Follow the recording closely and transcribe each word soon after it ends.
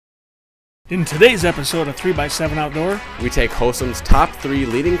In today's episode of 3x7 Outdoor, we take Hosim's top 3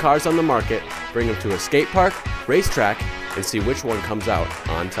 leading cars on the market, bring them to a skate park, racetrack, and see which one comes out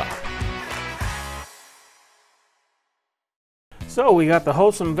on top. so we got the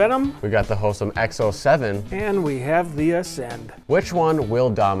Hosim Venom, We got the Hosim X07. and we have the Ascend. Which one will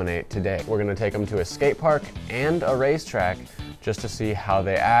dominate today? We're gonna take them to a skate park and a racetrack just to see how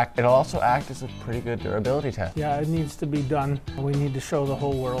they act. It'll also act as a pretty good durability test. Yeah, it needs to be done. We need to show the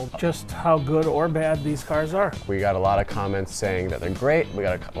whole world just how good or bad these cars are. We got a lot of comments saying that they're great. We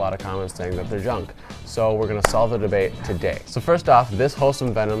got a lot of comments saying that they're junk. So we're gonna solve the debate today. So first off, this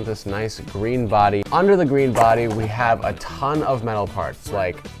Hosim Venom, this nice green body. Under the green body, we have a ton of metal parts,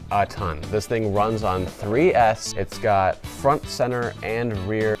 like a ton. This thing runs on 3S. It's got front, center, and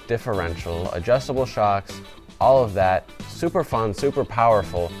rear differential, adjustable shocks, all of that. Super fun, super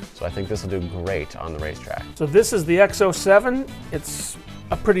powerful. So I think this will do great on the racetrack. So this is the X07. It's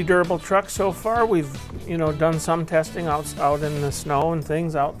a pretty durable truck so far. We've, done some testing out in the snow and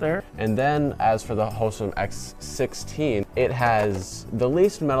things out there. And then as for the Hosim X16, it has the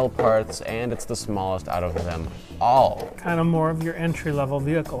least metal parts and it's the smallest out of them all. Kind of more of your entry-level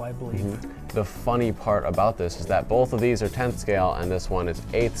vehicle, I believe. The funny part about this is that both of these are 10th scale and this one is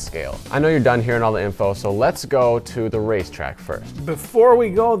 8th scale. I know you're done hearing all the info, so let's go to the racetrack first. Before we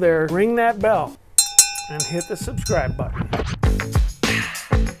go there, ring that bell and hit the subscribe button.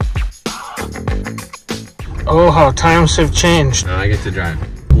 Oh, how times have changed. Now I get to drive.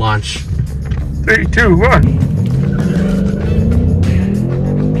 Launch. 3, 2, 1.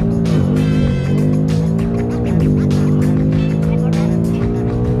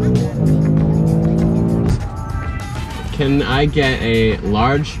 Can I get a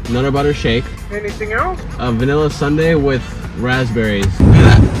large Nutter Butter shake? Anything else? A vanilla sundae with raspberries. Look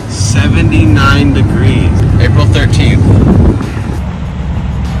at that. 79 degrees. April 13th.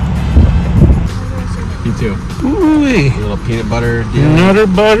 You too. Ooh-wee. A little peanut butter deal. Nutter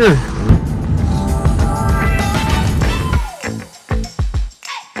butter.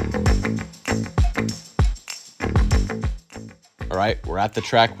 All right, we're at the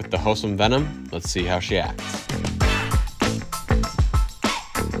track with the Hosim Venom. Let's see how she acts.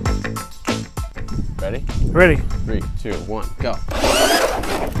 Ready? Ready. 3, 2, 1, go.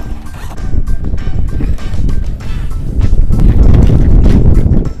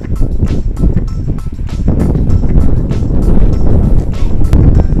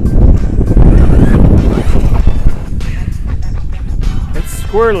 It's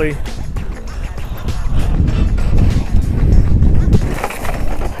squirrely.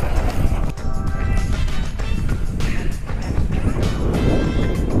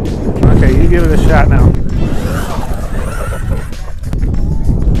 Okay, you give it a shot now.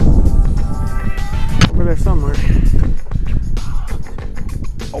 Over there somewhere.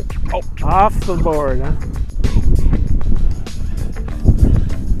 Oh, off the board, huh?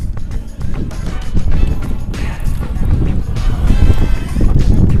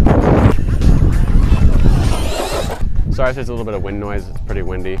 Sorry if there's a little bit of wind noise, it's pretty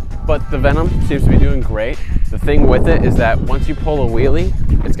windy. But the Venom seems to be doing great. The thing with it is that once you pull a wheelie,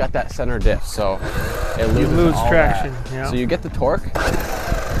 it's got that center diff, so it loses all traction. that. Yeah. So you get the torque,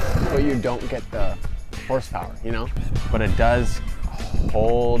 but you don't get the horsepower, But it does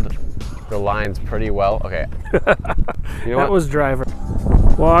hold the lines pretty well. Okay. That was driver.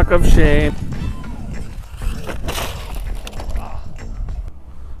 Walk of shame.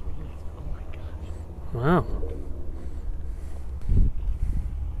 Wow.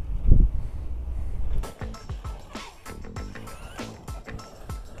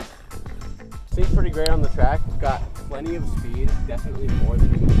 Seems pretty great on the track. Got plenty of speed, definitely more than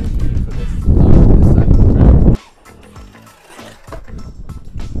you need for this side of the track.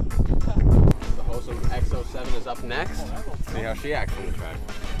 The Hosim X07 is up next. See how she acts on the track.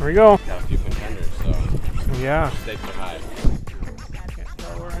 Here we go. Got a few contenders, so Yeah. stakes are high. Can't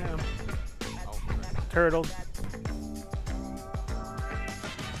tell where I am. Turtle.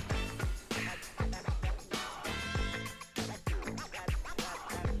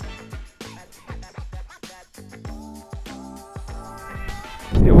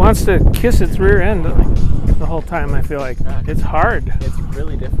 It wants to kiss its rear end the whole time, I feel like. It's hard. It's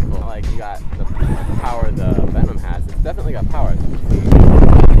really difficult. Like, you got the power the Venom has. It's definitely got power.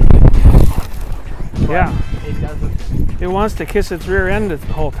 Yeah. It doesn't. It wants to kiss its rear end the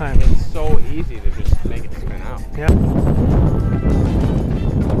whole time. It's so easy to just make it spin out. Yeah.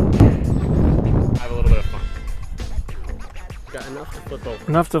 Have a little bit of fun. Got enough to flip over.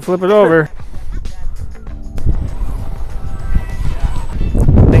 Enough to flip it over.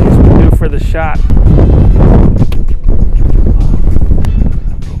 Things we do for the shot.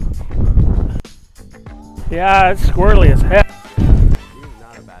 Yeah, it's squirrely as heck. He's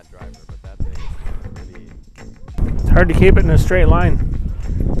not a bad driver, but that thing is really... It's hard to keep it in a straight line.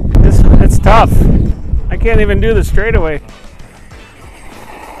 It's tough. I can't even do the straightaway.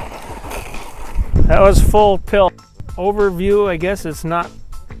 That was full tilt. Overview, I guess it's not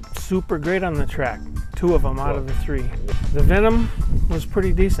super great on the track. 2 of them out of the 3. The Venom was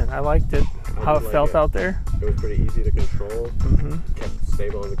pretty decent. I liked it, how it felt out there. It was pretty easy to control, kept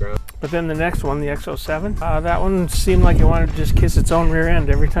stable on the ground. But then the next one, the XO7, that one seemed like it wanted to just kiss its own rear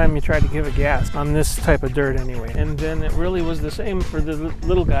end every time you tried to give it gas, on this type of dirt anyway. And then it really was the same for the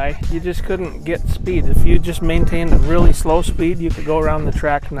little guy. You just couldn't get speed. If you just maintained a really slow speed, you could go around the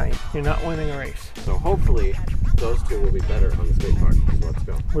track nice. You're not winning a race. So hopefully those 2 will be better on the skate park. So let's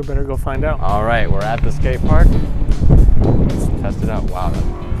go. We better go find out. All right, we're at the skate park. Let's test it out. Wow.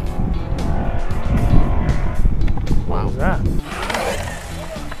 What was that?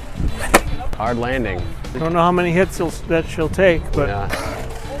 Hard landing. I don't know how many hits that she'll take, but yeah.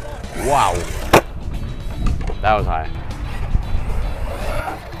 Wow. That was high.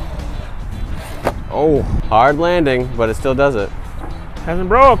 Oh, hard landing, but it still does it. Hasn't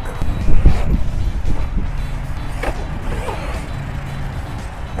broke.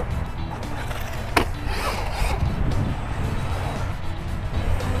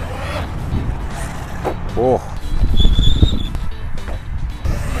 Oh.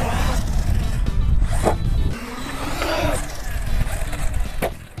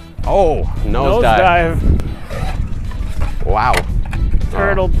 Oh, nosedive. Wow.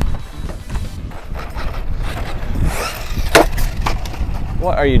 Turtle.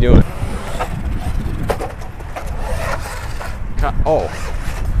 What are you doing? Oh.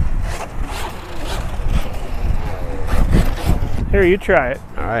 Here, you try it.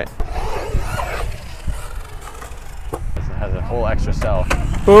 All right. It has a whole extra cell.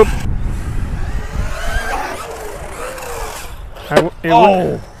 Boop.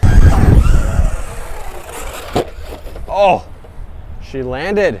 Oh. Oh. She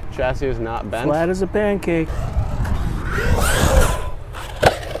landed. Chassis is not bent. Flat as a pancake.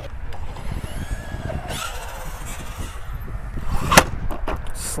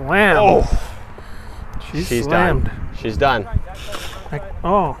 Slam. Oh. She's slammed. Done. She's done.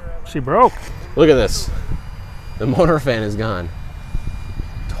 Oh, she broke. Look at this. The motor fan is gone.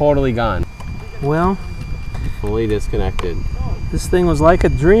 Totally gone. Well, fully disconnected. This thing was like a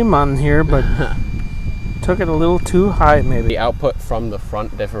dream on here, but took it a little too high maybe. The output from the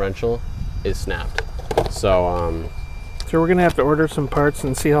front differential is snapped. So we're gonna have to order some parts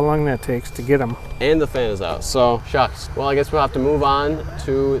and see how long that takes to get them. And the fan is out, so shucks. Well, I guess we'll have to move on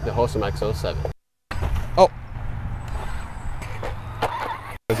to the Hosim XO7. Oh!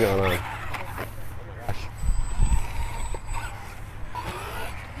 What's going on?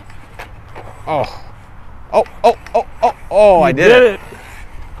 Oh! Oh, oh, oh, oh, oh, I did it!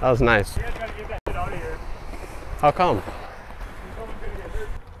 That was nice. You guys gotta get that shit out of here. How come?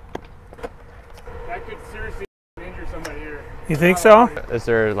 That could seriously injure somebody here. You think so? Is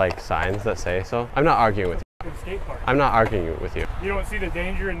there like signs that say so? I'm not arguing with you. Skate park. I'm not arguing with you. You don't see the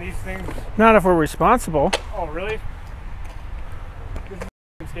danger in these things? Not if we're responsible. Oh, really? This is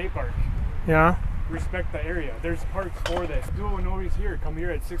a skate park. Yeah. Respect the area. There's parks for this. Do it when nobody's here. Come here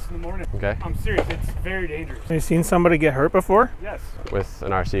at 6 in the morning. Okay. I'm serious. It's very dangerous. Have you seen somebody get hurt before? Yes. With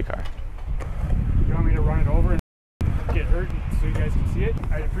an RC car. You want me to run it over and get hurt so you guys can see it?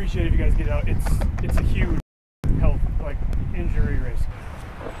 I'd appreciate it if you guys get it out. It's a huge health, like, injury risk.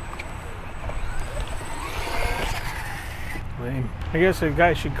 Lame. I guess a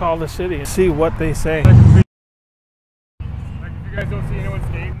guy should call the city and see what they say. Like if you guys don't see anyone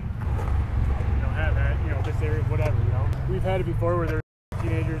skating, this area, whatever, you know. We've had it before where there's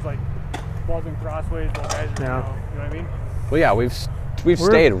teenagers like buzzing crossways while guys are, you know what I mean? Well, yeah, we've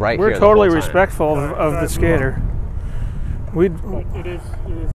stayed right here. We're totally respectful of the skater. But it is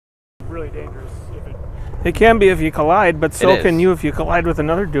really dangerous. It can be if you collide, but so can you if you collide with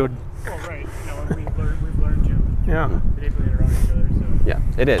another dude. Oh, right. We've learned to manipulate around each other. So. Yeah,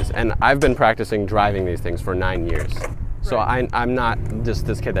 it is. And I've been practicing driving these things for 9 years. So I'm not just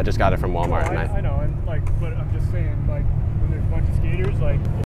this kid that just got it from Walmart. No, I know, and but I'm just saying, like, when there's a bunch of skaters, like.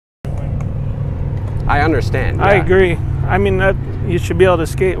 I understand. Yeah. I agree. I mean, that you should be able to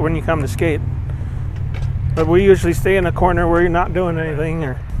skate when you come to skate. But we usually stay in a corner where you're not doing anything,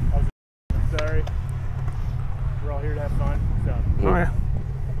 or. Sorry. We're all here to have fun. So. Oh yeah,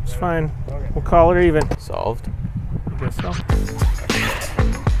 it's fine. Okay. We'll call it even. Solved. I guess so.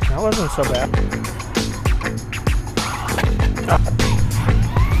 That wasn't so bad.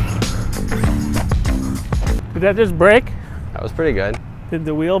 Did that just break? That was pretty good. Did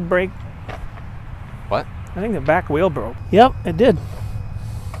the wheel break? What? I think the back wheel broke. Yep, it did.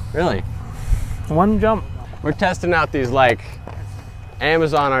 Really? One jump. We're testing out these like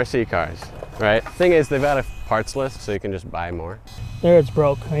Amazon RC cars, right? Thing is, they've got a parts list, so you can just buy more. There, it's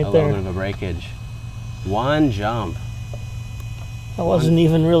broke right A there. little bit of a breakage. One jump. That wasn't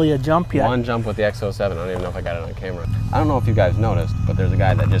even really a jump yet. One jump with the X07. I don't even know if I got it on camera. I don't know if you guys noticed, but there's a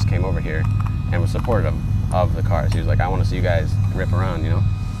guy that just came over here and was supportive of the cars. He was like, I want to see you guys rip around, you know?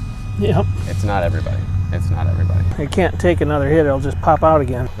 Yep. It's not everybody. It's not everybody. It can't take another hit. It'll just pop out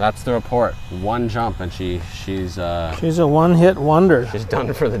again. That's the report. One jump and she's a one-hit wonder. She's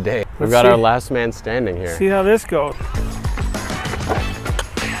done for the day. We've Let's got see. our last man standing here. See how this goes.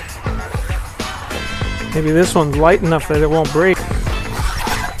 Maybe this one's light enough that it won't break.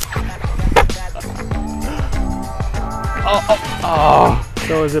 Oh.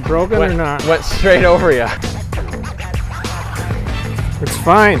 So is it broken or not? Went straight over you. It's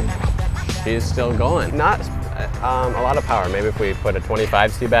fine. She's still going. Not a lot of power. Maybe if we put a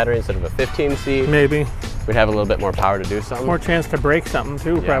 25C battery instead of a 15C, Maybe. we'd have a little bit more power to do something. More chance to break something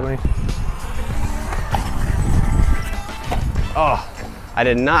too, Yeah. probably. Oh, I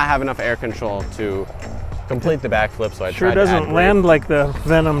did not have enough air control to complete the backflip, so I Sure tried to add doesn't brake. land like the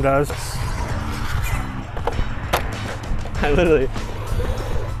Venom does. I literally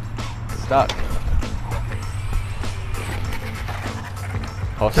stuck.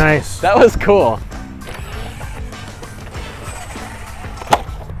 Oh, Nice. That was cool.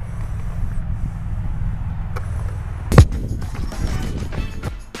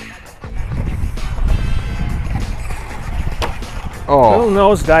 Little Oh,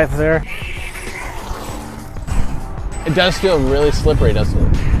 nosedive there. it does feel really slippery, doesn't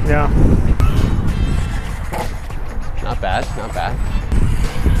it? Yeah. Not bad, not bad.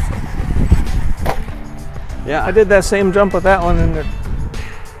 Yeah, I did that same jump with that one, and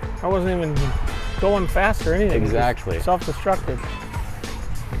I wasn't even going fast or anything. Exactly. It just self-destructed.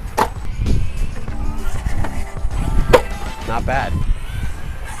 not bad.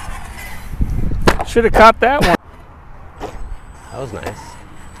 Should have caught that one. That was nice.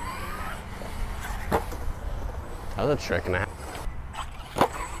 That was a trick and a half.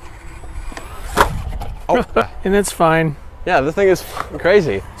 Oh, And it's fine. yeah, this thing is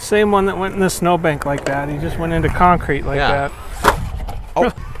crazy. Same one that went in the snowbank like that. He just went into concrete like Yeah. that.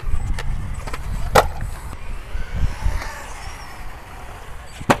 Oh.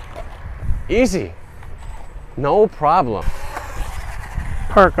 Easy. No problem.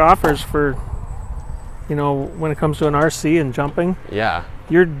 Park offers for, you know, when it comes to an RC and jumping, Yeah,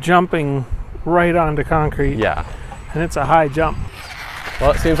 you're jumping right onto concrete, yeah. and it's a high jump.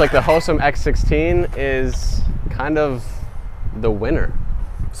 Well, it seems like the Hosim X16 is kind of the winner.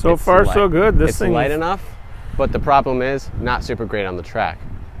 So It's far, light. so good. This It's thing light enough, but the problem is not super great on the track.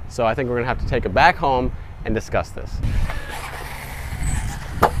 So I think we're gonna have to take it back home and discuss this.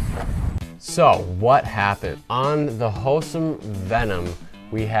 So what happened? On the Hosim Venom,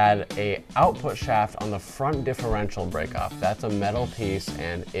 we had a output shaft on the front differential break off. That's a metal piece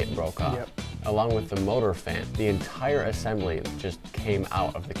and it broke off. Yep. Along with the motor fan. The entire assembly just came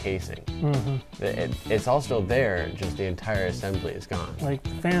out of the casing. It's all still there, just the entire assembly is gone. Like, the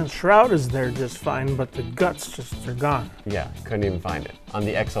fan shroud is there just fine, but the guts just are gone. Yeah, couldn't even find it. On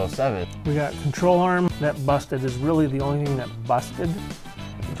the X07, We got control arm that busted is really the only thing that busted.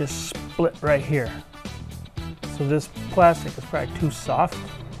 It just split right here. So this plastic is probably too soft.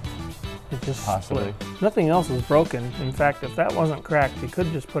 It just Possibly. split. Nothing else is broken. In fact, if that wasn't cracked, you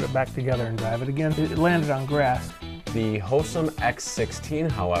could just put it back together and drive it again. It landed on grass. the Hosim X16,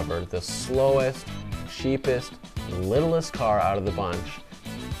 however, the slowest, cheapest, littlest car out of the bunch,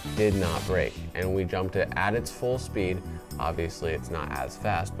 did not break. And we jumped it at its full speed. Obviously, it's not as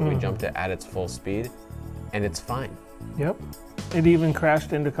fast, but we jumped it at its full speed, and it's fine. Yep. It even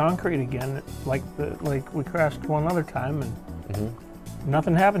crashed into concrete again, like we crashed one other time, and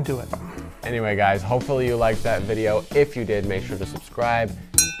nothing happened to it. Anyway, guys, hopefully you liked that video. If you did, make sure to subscribe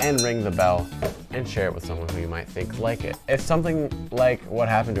and ring the bell and share it with someone who you might think like it. If something like what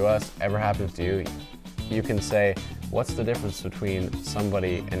happened to us ever happens to you, you can say, what's the difference between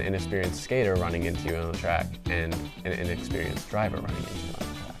somebody, an inexperienced skater running into you on the track, and an inexperienced driver running into you on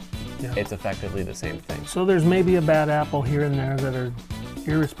the track? Yeah. It's effectively the same thing. So there's maybe a bad apple here and there that are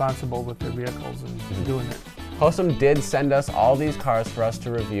irresponsible with their vehicles and doing it. Hosim did send us all these cars for us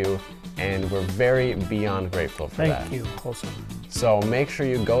to review, and we're very beyond grateful for that. Thank you, Hosim. So make sure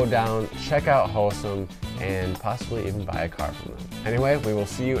you go down, check out Hosim, and possibly even buy a car from them. Anyway, we will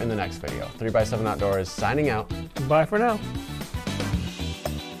see you in the next video. 3x7 Outdoors signing out. Bye for now.